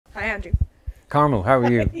Hi, Andrew. Carmel, how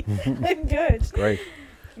are you? I'm good. Great.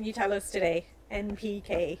 Can you tell us today,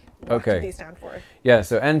 NPK, what do they stand for? Yeah,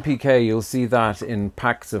 so NPK, you'll see that in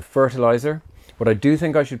packs of fertilizer. What I do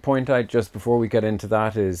think I should point out just before we get into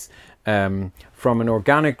that is from an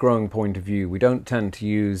organic growing point of view, we don't tend to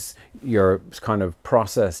use your kind of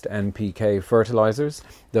processed NPK fertilizers,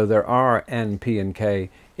 though there are NP and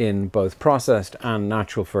K in both processed and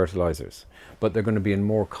natural fertilizers, but they're going to be in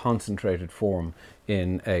more concentrated form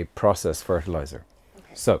in a processed fertilizer.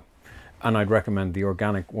 Okay. So, and I'd recommend the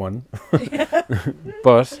organic one,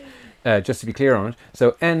 but just to be clear on it,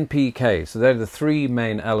 so NPK, so they're the three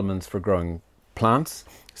main elements for growing plants.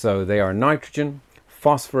 So they are nitrogen,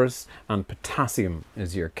 phosphorus, and potassium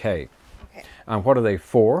is your K. Okay. And what are they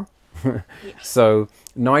for? Yeah. So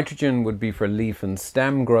nitrogen would be for leaf and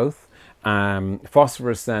stem growth.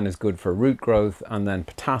 Phosphorus then is good for root growth, and then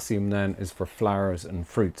potassium then is for flowers and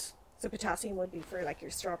fruits. So potassium would be for like your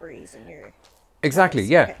strawberries and your... Exactly,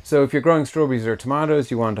 tomatoes. yeah. Okay. So if you're growing strawberries or tomatoes,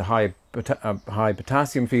 you want a high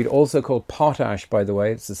potassium feed, also called potash, by the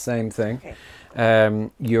way. It's the same thing. Okay.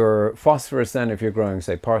 Your phosphorus then, if you're growing,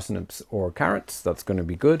 say, parsnips or carrots, that's going to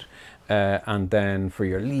be good. And then for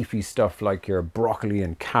your leafy stuff like your broccoli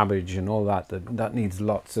and cabbage and all that, that needs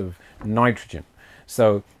lots of nitrogen.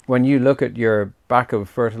 So when you look at your back of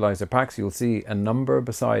fertilizer packs, you'll see a number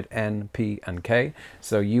beside N, P and K.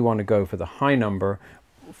 So you want to go for the high number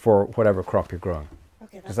for whatever crop you're growing.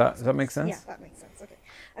 Okay, Does that make sense? Yeah, that makes sense. Okay.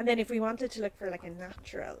 And then if we wanted to look for like a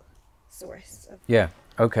natural source of... Yeah,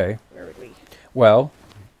 okay. Where would we... Well,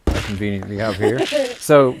 I conveniently have here.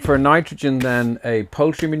 So for nitrogen then, a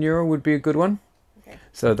poultry manure would be a good one. Okay.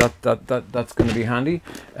 So that's going to be handy.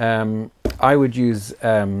 I would use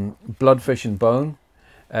bloodfish and bone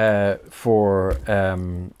for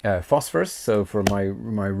phosphorus, so for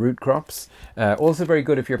my root crops. Also very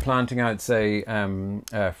good if you're planting out, say,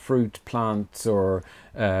 fruit plants or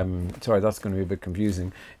sorry, that's going to be a bit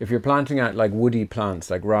confusing. If you're planting out like woody plants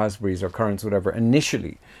like raspberries or currants, whatever,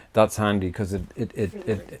 initially that's handy because it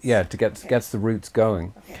gets the roots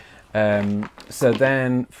going. Okay. So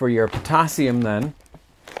then for your potassium then,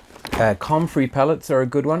 comfrey pellets are a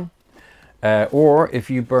good one. Or if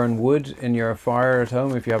you burn wood in your fire at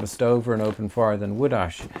home, if you have a stove or an open fire, then wood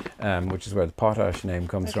ash, which is where the potash name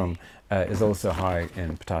comes from, is also high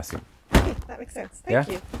in potassium. Okay, that makes sense. Thank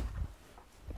you.